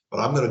but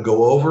I'm going to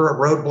go over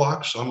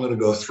roadblocks. I'm going to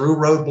go through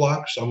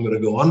roadblocks. I'm going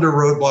to go under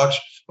roadblocks,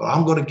 but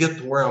I'm going to get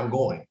to where I'm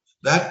going.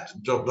 That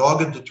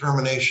dogged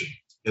determination,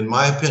 in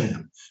my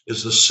opinion,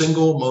 is the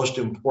single most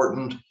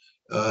important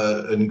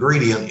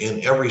ingredient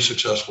in every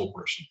successful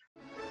person.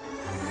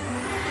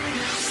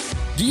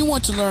 Do you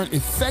want to learn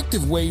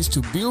effective ways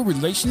to build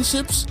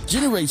relationships,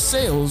 generate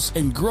sales,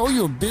 and grow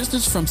your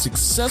business from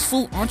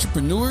successful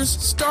entrepreneurs,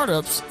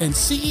 startups, and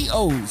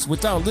CEOs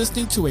without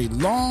listening to a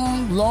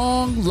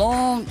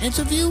long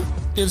interview?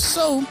 If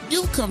so,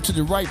 you've come to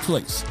the right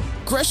place.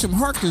 Gresham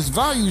Harkless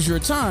values your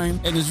time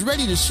and is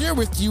ready to share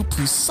with you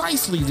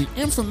precisely the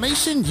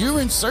information you're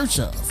in search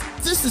of.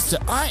 This is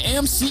the I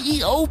Am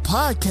CEO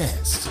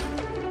podcast.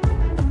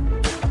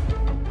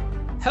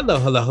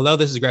 Hello.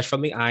 This is Gresh from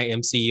the I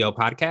Am CEO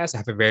podcast. I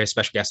have a very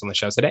special guest on the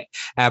show today.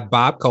 I have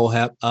Bob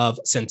Kohlhepp of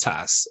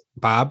Cintas.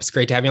 Bob, it's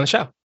great to have you on the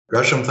show.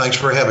 Gresham, thanks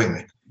for having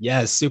me.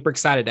 Yes, super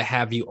excited to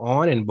have you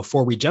on. And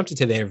before we jump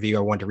into the interview, I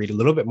want to read a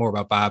little bit more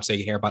about Bob so you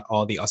can hear about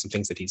all the awesome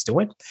things that he's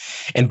doing.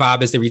 And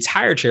Bob is the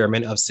retired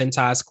chairman of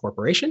Cintas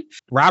Corporation.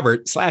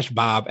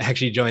 Bob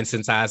actually joined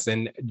Cintas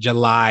in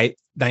July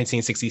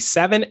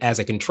 1967 as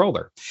a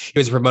controller. He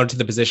was promoted to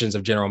the positions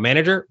of general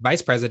manager,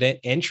 vice president,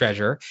 and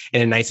treasurer.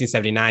 And in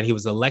 1979, he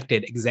was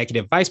elected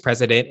executive vice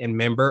president and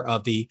member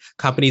of the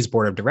company's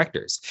board of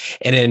directors.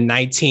 And in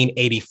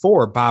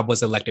 1984, Bob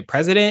was elected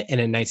president.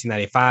 And in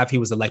 1995, he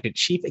was elected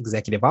chief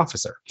executive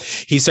officer.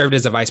 He served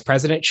as a vice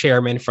president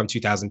chairman from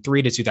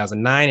 2003 to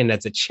 2009, and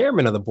as a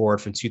chairman of the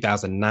board from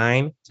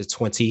 2009 to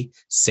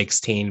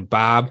 2016.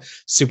 Bob,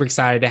 super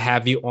excited to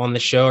have you on the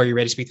show. Are you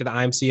ready to speak to the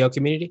IMCO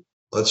community?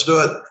 Let's do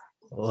it.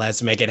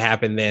 Let's make it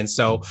happen then.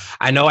 So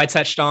I know I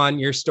touched on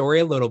your story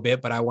a little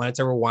bit, but I wanted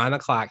to rewind the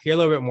clock, hear a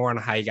little bit more on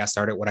how you got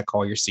started, what I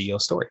call your CEO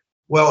story.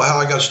 Well, how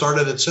I got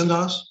started at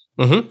Cintas?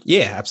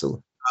 Yeah,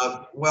 absolutely.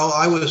 Well,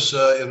 I was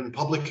in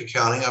public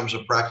accounting. I was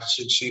a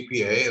practicing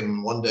CPA,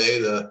 and one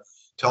day the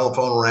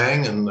telephone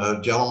rang, and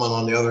a gentleman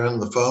on the other end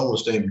of the phone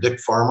was named Dick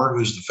Farmer,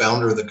 who's the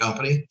founder of the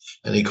company.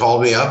 And he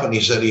called me up and he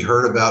said he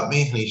heard about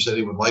me, and he said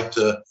he would like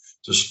to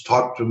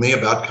talk to me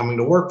about coming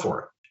to work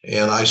for it.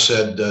 And I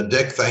said,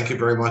 Dick, thank you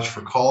very much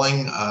for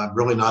calling. I'm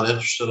really not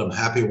interested. I'm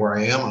happy where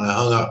I am. And I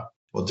hung up.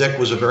 Well, Dick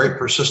was a very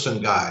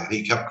persistent guy.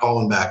 He kept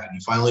calling back, and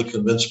he finally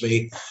convinced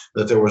me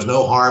that there was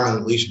no harm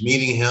in at least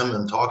meeting him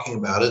and talking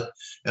about it.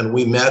 And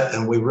we met,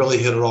 and we really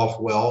hit it off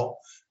well.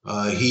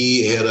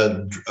 He had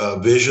a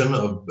vision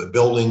of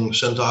building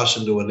Cintas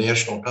into a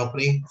national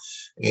company.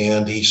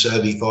 And he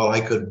said he thought I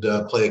could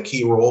play a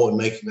key role in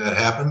making that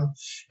happen.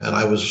 And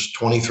I was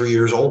 23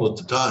 years old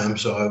at the time.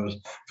 So I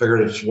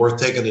figured it's worth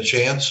taking a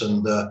chance.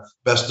 And the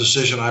best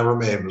decision I ever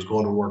made was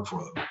going to work for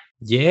them.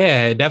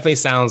 Yeah, it definitely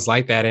sounds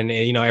like that. And,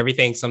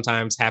 everything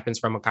sometimes happens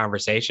from a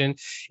conversation.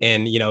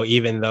 And,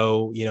 even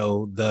though,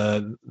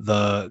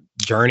 the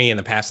journey and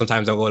the path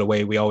sometimes don't go the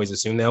way we always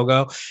assume they'll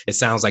go, it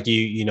sounds like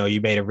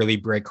you made a really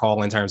great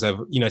call in terms of,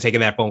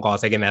 taking that phone call,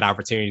 taking that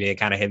opportunity and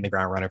kind of hitting the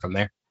ground running from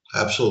there.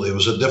 Absolutely. It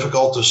was a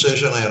difficult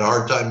decision. I had a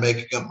hard time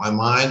making up my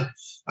mind.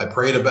 I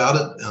prayed about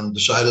it and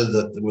decided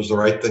that it was the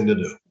right thing to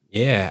do.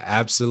 Yeah,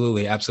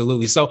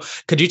 absolutely. So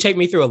could you take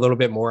me through a little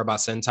bit more about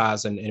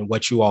Cintas and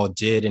what you all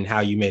did and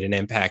how you made an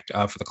impact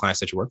for the clients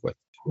that you work with?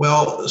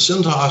 Well,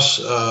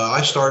 Cintas,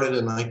 I started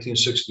in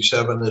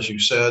 1967, as you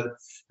said.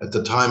 At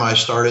the time I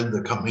started,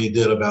 the company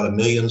did about $1.6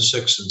 million in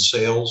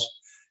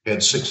sales,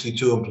 had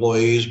 62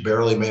 employees,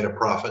 barely made a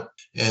profit.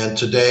 And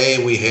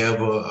today we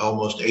have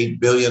almost $8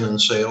 billion in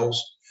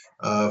sales,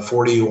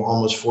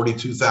 almost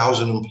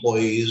 42,000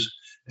 employees,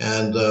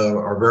 and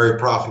are a very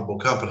profitable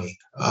company.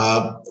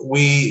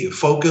 We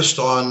focused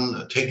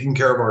on taking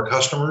care of our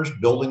customers,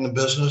 building the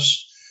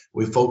business.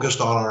 We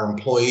focused on our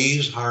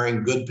employees,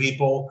 hiring good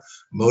people,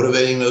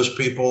 motivating those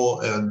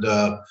people. And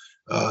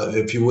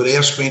if you would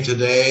ask me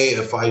today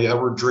if I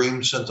ever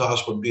dreamed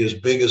Cintas would be as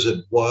big as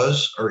it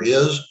was or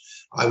is,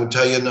 I would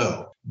tell you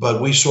no.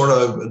 But we sort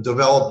of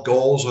developed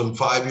goals in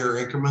 5-year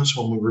increments.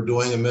 When we were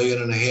doing $1.5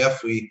 million,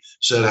 we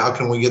said, how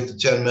can we get to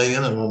 10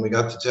 million? And when we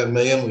got to 10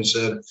 million, we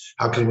said,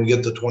 how can we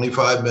get to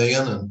 25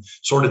 million? And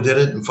sort of did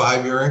it in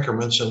 5-year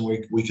increments. And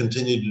we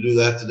continue to do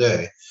that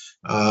today.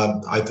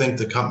 I think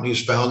the company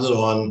is founded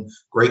on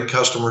great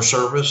customer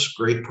service,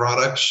 great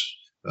products,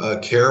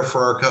 care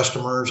for our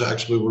customers.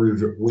 Actually,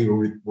 we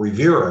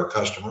revere our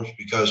customers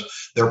because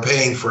they're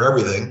paying for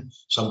everything.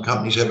 Some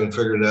companies haven't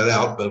figured that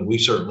out, but we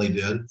certainly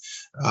did.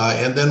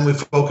 And then we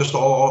focused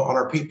all on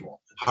our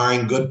people,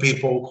 hiring good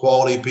people,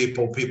 quality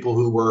people, people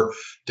who were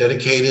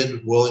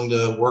dedicated, willing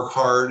to work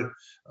hard,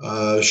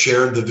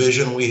 shared the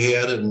vision we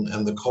had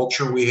and the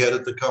culture we had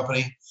at the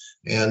company.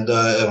 And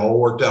it all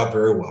worked out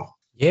very well.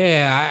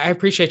 Yeah, I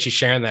appreciate you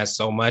sharing that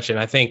so much. And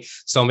I think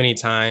so many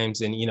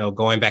times, and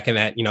going back in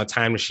that,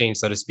 time machine,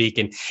 so to speak,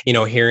 and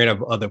hearing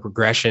of the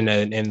progression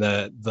and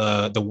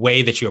the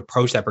way that you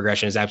approach that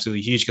progression is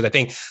absolutely huge. Because I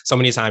think so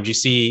many times you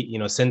see,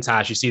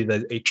 Cintas, you see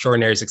the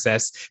extraordinary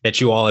success that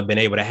you all have been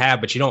able to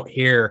have, but you don't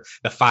hear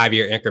the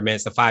 5-year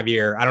increments, the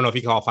 5-year, I don't know if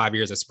you call 5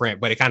 years a sprint,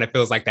 but it kind of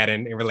feels like that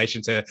in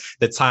relation to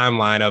the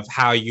timeline of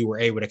how you were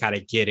able to kind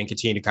of get and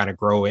continue to kind of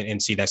grow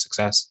and see that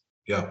success.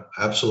 Yeah,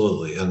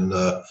 absolutely. And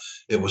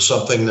it was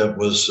something that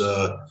was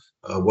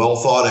well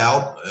thought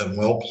out and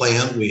well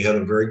planned. We had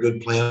a very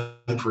good plan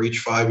for each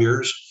 5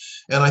 years.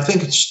 And I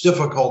think it's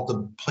difficult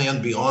to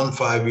plan beyond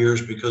 5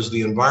 years because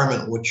the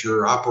environment in which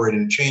you're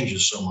operating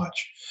changes so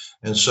much.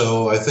 And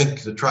so I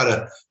think to try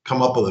to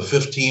come up with a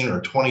 15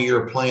 or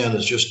 20-year plan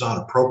is just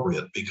not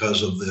appropriate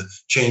because of the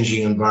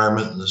changing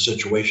environment and the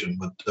situation.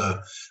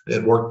 But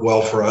it worked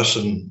well for us,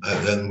 and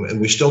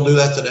we still do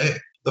that today.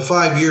 The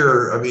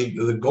 5-year,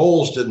 the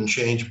goals didn't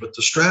change, but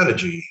the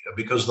strategy,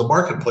 because the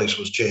marketplace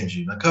was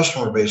changing, the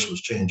customer base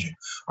was changing,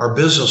 our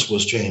business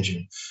was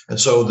changing. And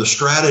so the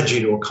strategy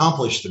to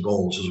accomplish the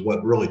goals is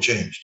what really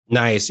changed.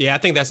 Nice. Yeah, I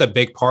think that's a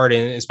big part.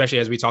 And especially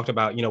as we talked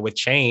about, with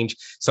change,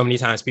 so many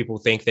times people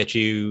think that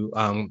you,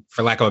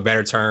 for lack of a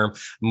better term,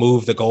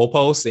 move the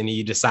goalposts and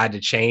you decide to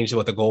change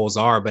what the goals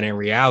are. But in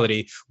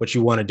reality, what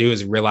you want to do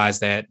is realize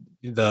that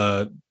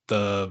the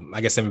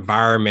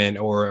environment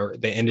or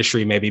the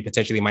industry maybe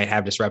potentially might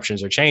have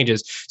disruptions or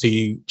changes. So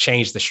you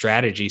change the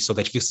strategy so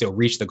that you can still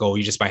reach the goal.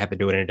 You just might have to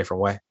do it in a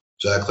different way.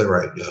 Exactly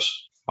right. Yes.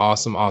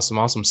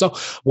 Awesome. So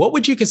what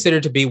would you consider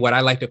to be what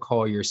I like to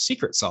call your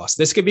secret sauce?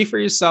 This could be for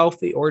yourself,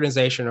 the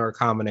organization, or a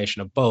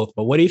combination of both.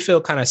 But what do you feel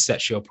kind of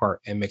sets you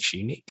apart and makes you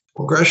unique?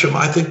 Well, Gresham,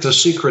 I think the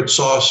secret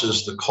sauce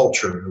is the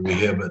culture that we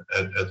have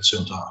at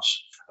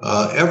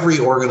Cintas. Every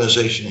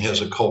organization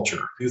has a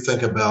culture. If you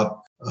think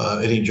about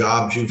any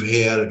jobs you've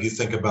had, if you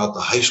think about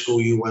the high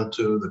school you went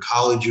to, the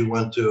college you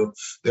went to,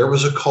 there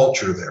was a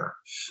culture there.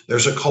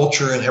 There's a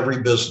culture in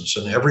every business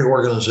and every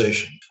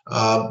organization.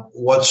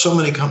 What so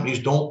many companies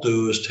don't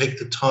do is take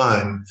the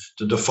time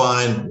to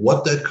define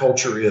what that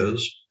culture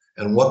is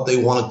and what they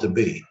want it to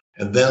be.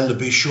 And then to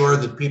be sure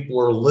that people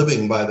are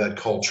living by that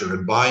culture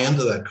and buy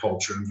into that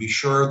culture, and be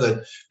sure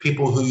that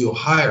people who you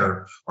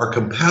hire are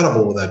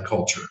compatible with that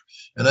culture.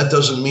 And that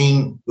doesn't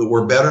mean that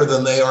we're better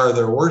than they are,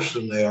 they're worse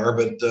than they are.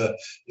 But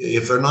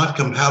if they're not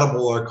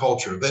compatible with our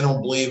culture, if they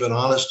don't believe in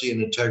honesty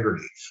and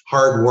integrity,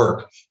 hard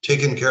work,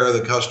 taking care of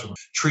the customer,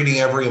 treating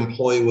every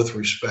employee with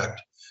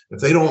respect, if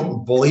they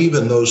don't believe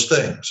in those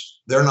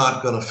things, they're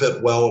not going to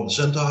fit well in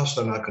Cintas.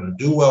 They're not going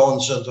to do well in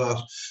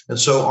Cintas. And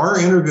so our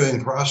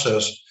interviewing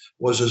process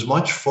was as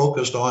much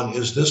focused on,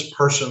 is this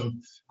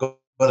person going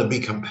to be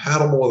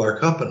compatible with our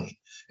company,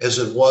 as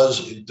it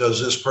was,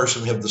 does this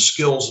person have the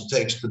skills it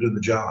takes to do the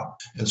job?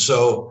 And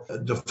so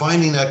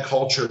defining that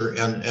culture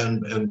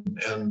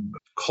and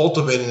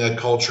cultivating that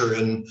culture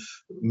and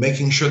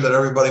making sure that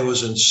everybody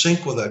was in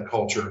sync with that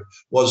culture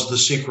was the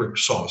secret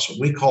sauce.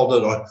 We called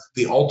it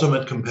the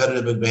ultimate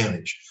competitive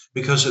advantage,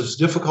 because it's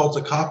difficult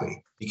to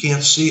copy. You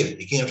can't see it,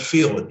 you can't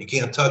feel it, you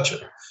can't touch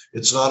it.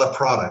 It's not a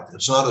product,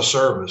 it's not a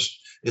service.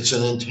 It's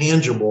an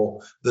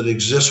intangible that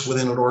exists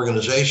within an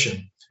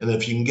organization. And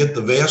if you can get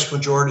the vast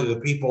majority of the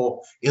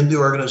people in the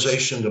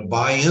organization to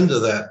buy into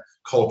that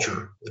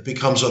culture, it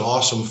becomes an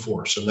awesome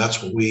force. And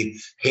that's what we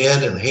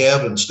had and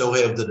have and still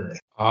have today.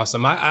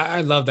 Awesome.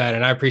 I love that.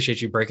 And I appreciate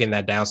you breaking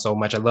that down so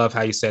much. I love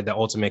how you said the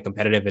ultimate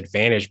competitive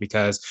advantage,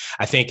 because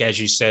I think, as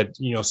you said,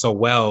 so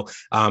well,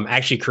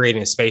 actually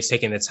creating a space,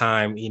 taking the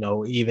time,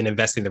 even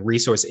investing the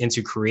resource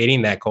into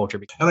creating that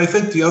culture. And I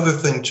think the other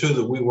thing too,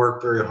 that we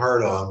worked very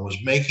hard on was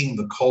making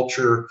the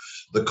culture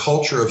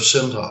of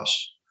Cintas,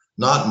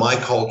 not my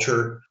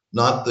culture,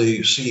 not the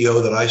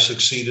CEO that I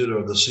succeeded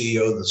or the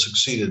CEO that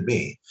succeeded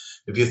me.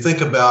 If you think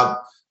about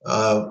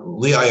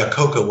Lee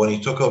Iacocca, when he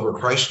took over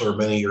Chrysler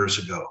many years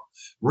ago,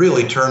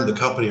 really turned the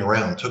company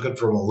around, took it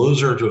from a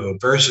loser to a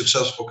very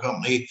successful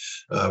company,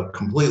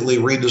 completely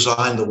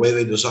redesigned the way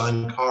they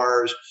design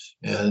cars.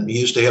 And he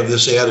used to have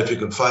this ad: if you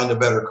can find a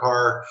better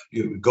car,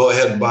 you go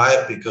ahead and buy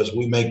it, because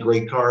we make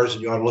great cars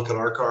and you ought to look at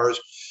our cars.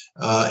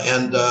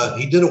 And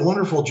he did a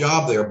wonderful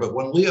job there. But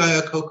when Lee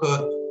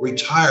Iacocca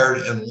retired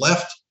and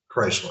left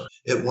Chrysler,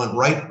 it went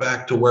right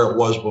back to where it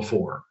was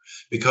before,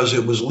 because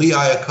it was Lee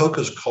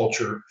Iacocca's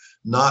culture,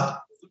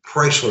 not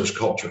Chrysler's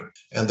culture.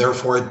 And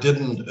therefore it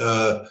didn't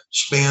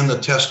span the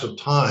test of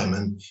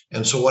time.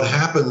 And so what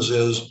happens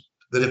is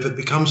that if it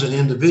becomes an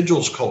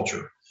individual's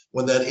culture,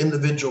 when that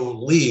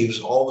individual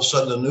leaves, all of a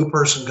sudden a new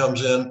person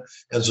comes in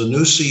as a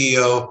new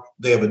CEO.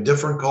 They have a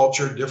different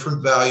culture,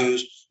 different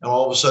values, and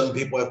all of a sudden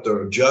people have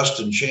to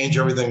adjust and change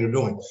everything they're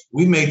doing.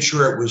 We made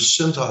sure it was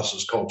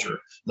Cintas's culture,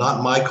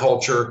 not my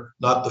culture,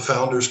 not the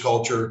founder's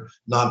culture,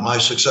 not my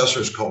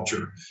successor's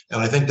culture.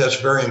 And I think that's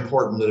very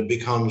important, that it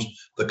becomes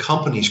the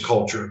company's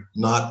culture,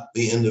 not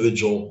the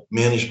individual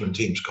management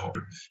team's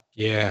culture.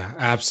 Yeah,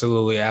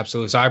 absolutely.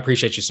 Absolutely. So I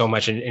appreciate you so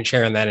much in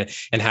sharing that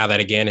and how that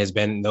again has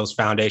been those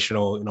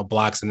foundational,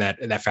 blocks in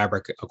that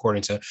fabric,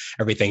 according to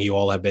everything you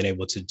all have been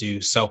able to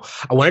do. So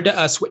I wanted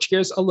to switch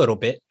gears a little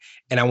bit,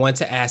 and I want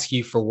to ask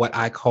you for what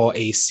I call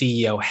a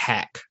CEO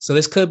hack. So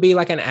this could be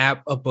like an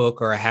app, a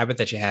book, or a habit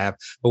that you have,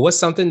 but what's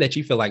something that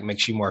you feel like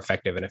makes you more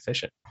effective and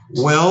efficient?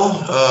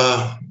 Well,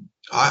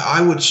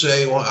 I would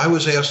say, well, I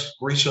was asked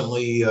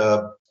recently,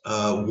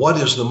 what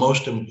is the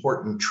most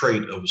important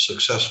trait of a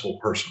successful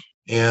person?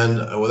 And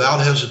without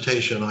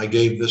hesitation, I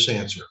gave this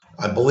answer.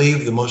 I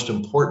believe the most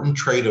important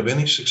trait of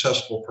any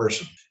successful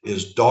person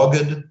is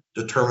dogged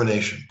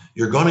determination.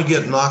 You're going to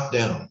get knocked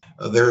down.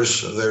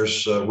 There's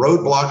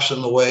roadblocks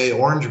in the way,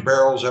 orange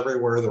barrels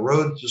everywhere. The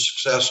road to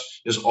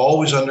success is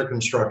always under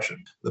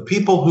construction. The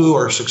people who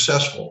are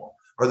successful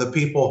are the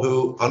people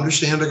who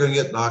understand they're going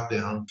to get knocked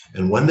down.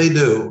 And when they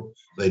do,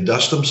 they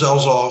dust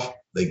themselves off,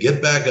 they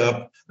get back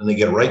up, and they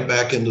get right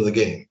back into the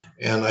game.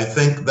 And I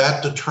think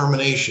that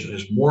determination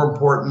is more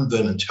important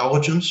than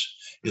intelligence.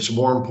 It's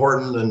more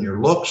important than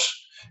your looks.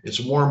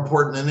 It's more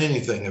important than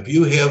anything. If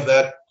you have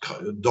that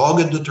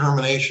dogged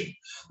determination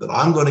that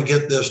I'm going to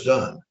get this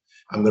done,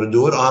 I'm going to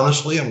do it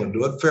honestly, I'm going to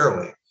do it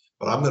fairly,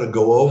 but I'm going to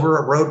go over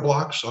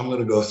roadblocks, I'm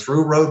going to go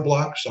through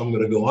roadblocks, I'm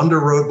going to go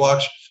under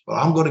roadblocks, but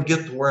I'm going to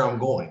get to where I'm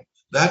going.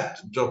 That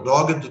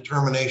dogged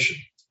determination,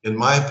 in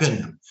my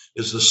opinion,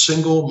 is the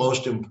single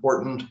most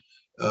important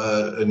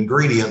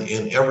ingredient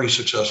in every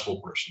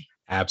successful person.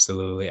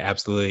 Absolutely,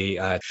 absolutely.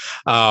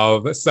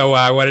 So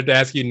I wanted to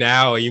ask you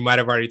now, you might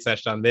have already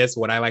touched on this,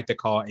 what I like to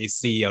call a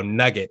CEO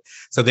nugget.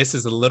 So this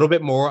is a little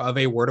bit more of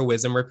a word of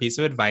wisdom or piece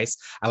of advice.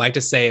 I like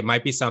to say it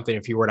might be something,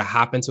 if you were to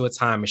hop into a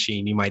time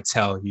machine, you might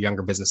tell your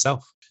younger business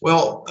self.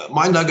 Well,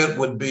 my nugget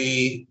would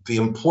be the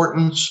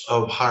importance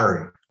of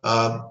hiring.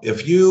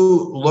 If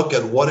you look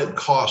at what it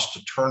costs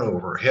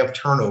to have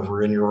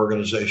turnover in your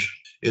organization,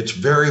 it's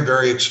very,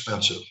 very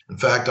expensive. In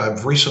fact,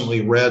 I've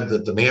recently read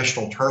that the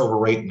national turnover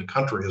rate in the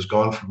country has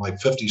gone from like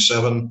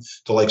 57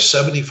 to like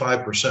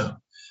 75%.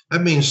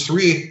 That means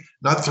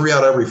not three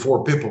out of every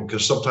four people,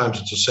 because sometimes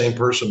it's the same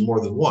person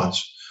more than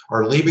once,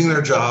 are leaving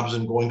their jobs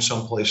and going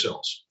someplace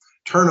else.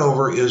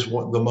 Turnover is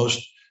the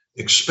most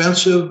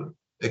expensive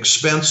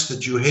expense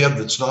that you have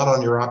that's not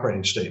on your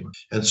operating statement.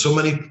 And so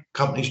many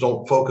companies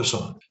don't focus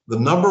on it. The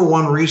number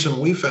one reason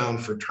we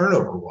found for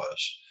turnover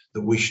was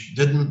that we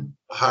didn't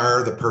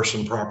hire the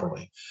person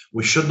properly.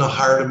 We shouldn't have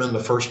hired them in the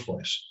first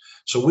place.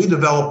 So we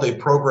developed a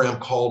program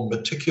called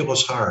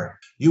meticulous hiring.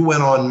 You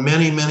went on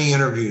many, many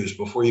interviews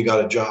before you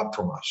got a job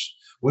from us.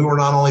 We were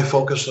not only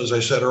focused, as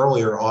I said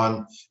earlier,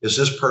 on is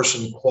this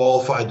person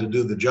qualified to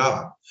do the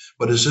job,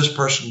 but is this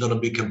person going to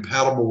be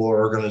compatible with our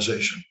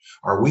organization?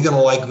 Are we going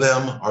to like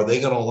them? Are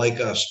they going to like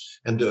us?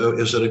 And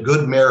is it a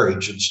good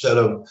marriage instead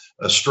of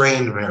a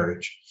strained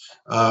marriage?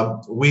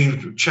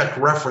 We checked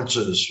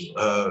references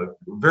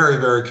very,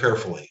 very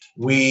carefully.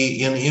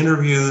 We, in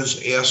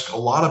interviews, asked a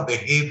lot of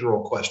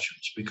behavioral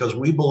questions because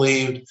we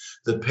believed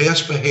that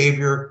past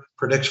behavior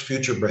predicts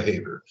future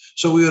behavior.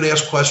 So we would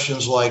ask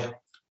questions like,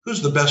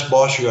 who's the best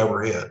boss you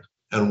ever had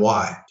and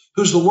why?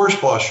 Who's the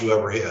worst boss you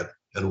ever had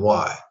and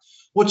why?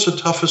 What's the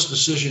toughest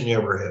decision you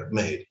ever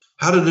made?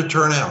 How did it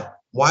turn out?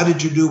 Why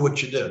did you do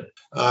what you did?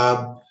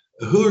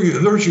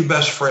 Who's your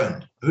best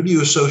friend? Who do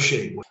you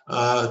associate with?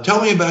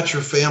 Tell me about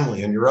your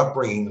family and your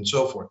upbringing and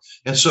so forth.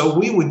 And so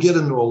we would get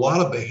into a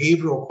lot of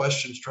behavioral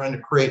questions, trying to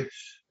create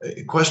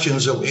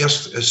questions that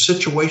ask a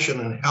situation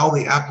and how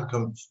the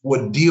applicant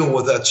would deal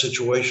with that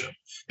situation.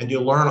 And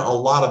you learn a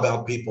lot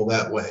about people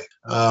that way.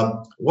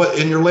 What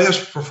in your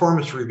last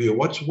performance review,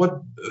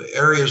 what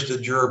areas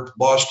did your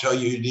boss tell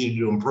you needed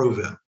to improve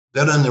in?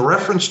 Then in the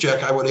reference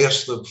check, I would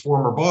ask the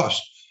former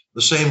boss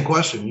the same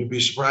question. You'd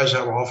be surprised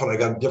how often I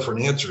got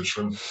different answers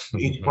from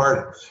each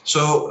party.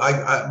 So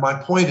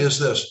my point is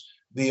this: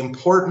 the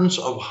importance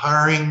of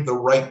hiring the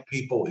right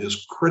people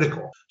is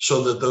critical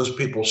so that those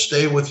people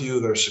stay with you,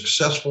 they're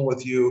successful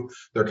with you,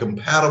 they're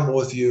compatible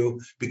with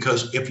you,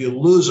 because if you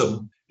lose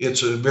them,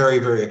 it's very,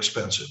 very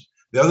expensive.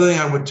 The other thing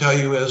I would tell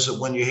you is that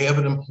when you have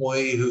an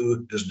employee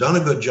who has done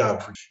a good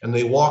job for you and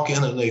they walk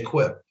in and they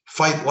quit,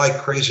 fight like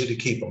crazy to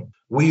keep them.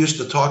 We used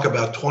to talk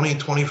about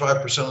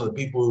 25% of the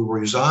people who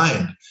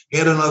resigned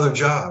had another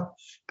job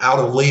out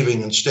of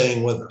leaving and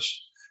staying with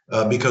us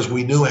because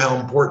we knew how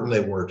important they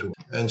were to us.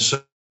 And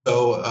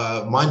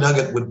so my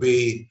nugget would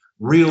be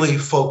really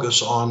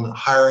focus on the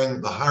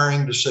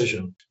hiring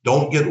decision.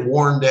 Don't get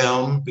worn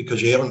down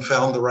because you haven't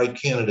found the right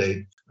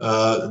candidate.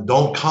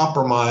 Don't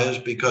compromise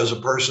because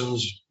a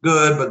person's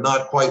good, but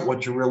not quite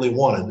what you really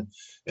wanted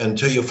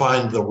until you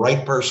find the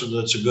right person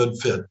that's a good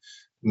fit.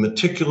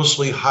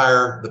 Meticulously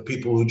hire the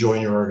people who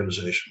join your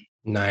organization.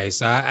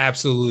 Nice. I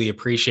absolutely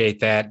appreciate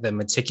that, the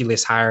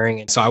meticulous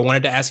hiring. So I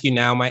wanted to ask you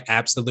now my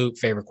absolute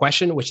favorite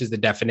question, which is the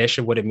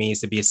definition of what it means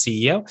to be a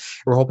CEO.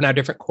 We're hoping to have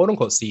different quote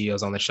unquote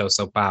CEOs on the show.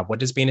 So Bob, what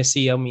does being a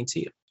CEO mean to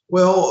you?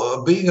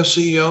 Well, being a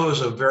CEO is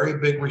a very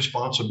big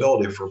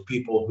responsibility for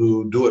people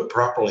who do it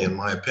properly, in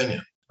my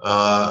opinion.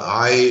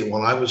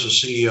 When I was a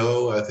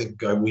CEO, I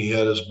think we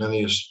had as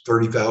many as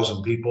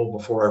 30,000 people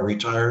before I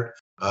retired.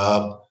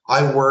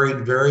 I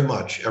worried very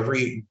much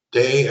every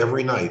day,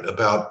 every night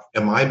about,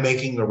 am I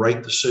making the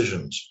right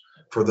decisions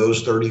for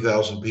those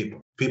 30,000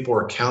 people? People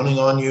are counting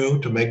on you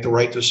to make the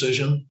right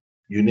decision.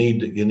 You need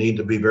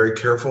to be very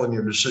careful in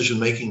your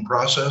decision-making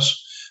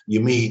process. You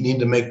need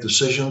to make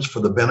decisions for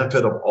the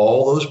benefit of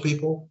all those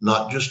people,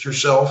 not just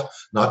yourself,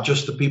 not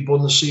just the people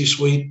in the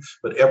C-suite,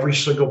 but every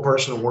single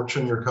person that works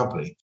in your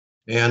company.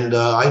 And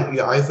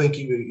I think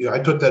I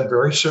took that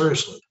very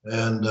seriously.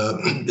 And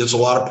it's a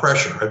lot of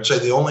pressure. I'd say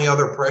the only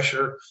other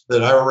pressure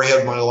that I ever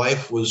had in my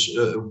life was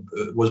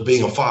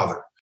being a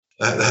father.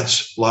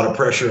 That's a lot of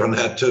pressure on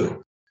that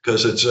too,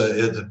 because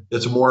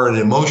it's more an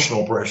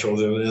emotional pressure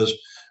than it is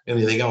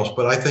anything else.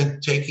 But I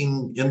think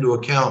taking into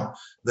account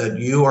that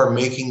you are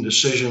making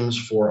decisions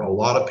for a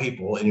lot of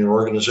people in your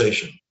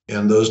organization,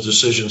 and those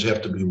decisions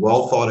have to be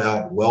well thought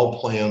out, well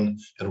planned,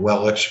 and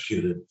well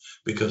executed,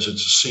 because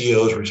it's a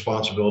CEO's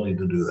responsibility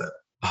to do that.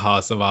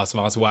 Awesome.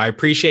 Well, I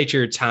appreciate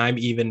your time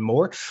even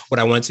more. What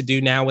I want to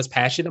do now is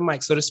pass you the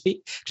mic, so to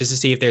speak, just to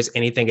see if there's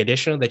anything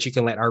additional that you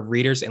can let our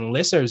readers and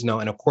listeners know.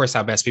 And of course,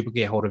 how best people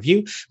get a hold of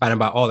you, find out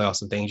about all the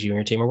awesome things you and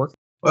your team are working.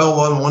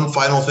 Well, one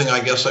final thing I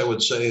guess I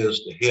would say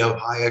is to have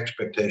high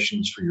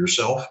expectations for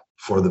yourself,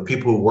 for the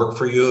people who work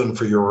for you, and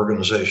for your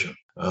organization.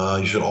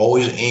 You should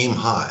always aim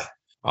high.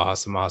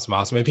 Awesome.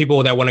 And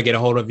people that want to get a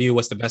hold of you,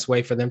 what's the best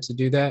way for them to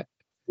do that?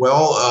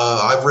 Well,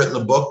 I've written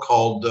a book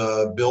called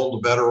Build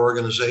a Better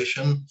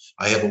Organization.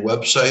 I have a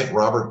website,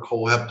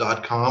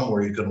 robertkohlhepp.com,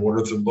 where you can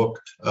order the book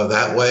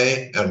that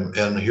way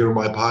and hear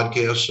my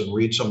podcasts and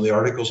read some of the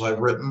articles I've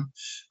written.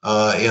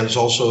 And it's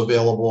also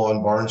available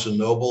on Barnes &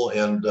 Noble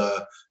and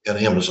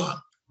Amazon.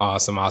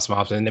 Awesome.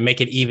 And to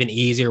make it even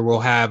easier, we'll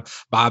have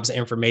Bob's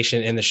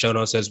information in the show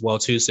notes as well,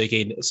 too. So you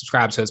can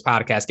subscribe to his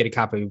podcast, get a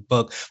copy of the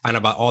book, find out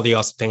about all the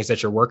awesome things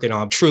that you're working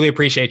on. Truly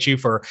appreciate you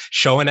for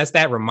showing us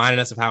that, reminding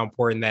us of how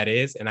important that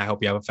is. And I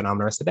hope you have a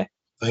phenomenal rest of the day.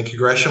 Thank you,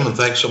 Gresham. And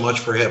thanks so much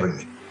for having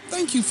me.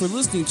 Thank you for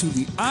listening to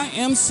the I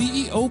Am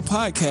CEO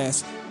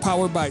podcast,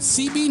 powered by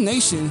CB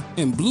Nation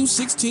and Blue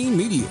 16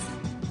 Media.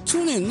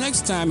 Tune in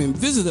next time and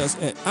visit us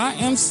at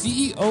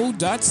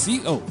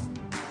imceo.co.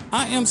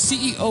 I Am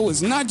CEO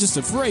is not just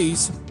a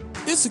phrase,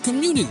 it's a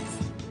community.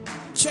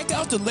 Check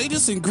out the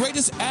latest and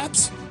greatest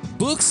apps,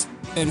 books,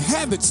 and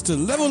habits to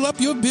level up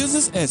your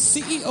business at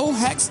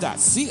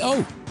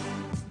ceohacks.co.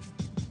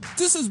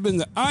 This has been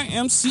the I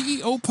Am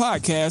CEO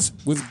podcast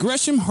with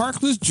Gresham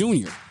Harkless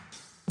Jr.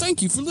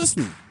 Thank you for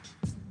listening.